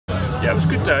Yeah, it was a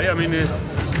good day. I mean,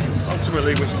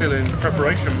 ultimately we're still in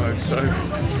preparation mode, so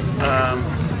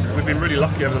we've been really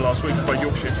lucky over the last week to play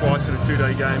Yorkshire twice in a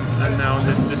 2-day game, and now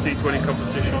in the T20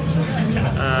 competition.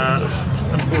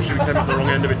 Unfortunately, we came at the wrong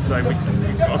end of it today. We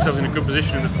got ourselves in a good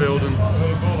position in the field and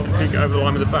couldn't get over the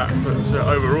line with the bat. But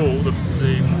overall,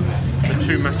 the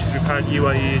 2 matches we've had,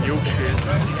 UAE and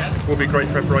Yorkshire, will be great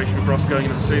preparation for us going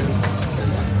into the season.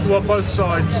 Well, both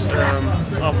sides,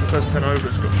 after the first 10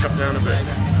 overs, got shut down a bit.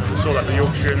 We saw that with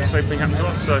Yorkshire, and the same thing happened to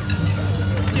us. So,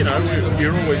 you know,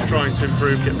 you're always trying to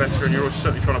improve, get better, and you're always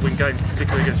certainly trying to win games,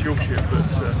 particularly against Yorkshire. But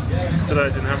today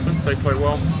it didn't happen. They played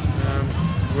well.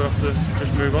 We'll have to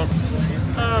just move on.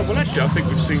 Well, actually, I think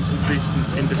we've seen some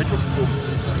decent individual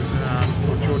performances.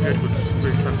 For George Edwards,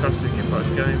 really fantastic in both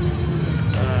games.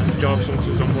 Jarvison's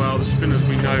have done well. The spinners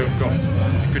we know have got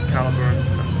a good calibre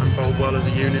and bowled well as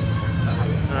a unit.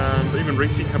 But even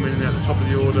Reece coming in at the top of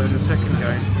the order in the second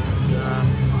game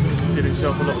did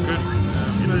himself a lot of good.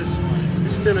 You know,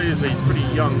 this still is a pretty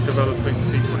young, developing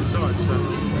T20 side.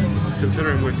 So,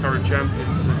 considering we're current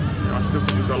champions, I still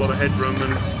think we've got a lot of headroom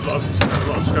and a lot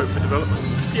of scope for development.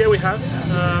 Yeah, we have.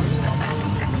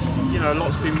 You know, a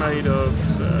lot's been made of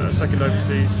a second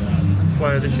overseas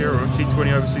player this year, or a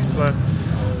T20 overseas player.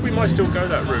 We might still go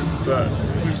that route, but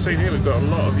we've seen here we've got a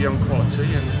lot of young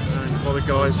quality and a lot of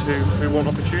guys who want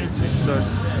opportunities. So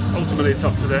ultimately, it's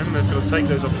up to them. They've got to take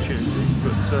those opportunities.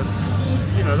 But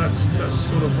you know, that's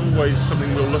sort of always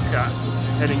something we'll look at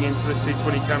heading into the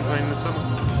T20 campaign in the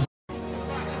summer.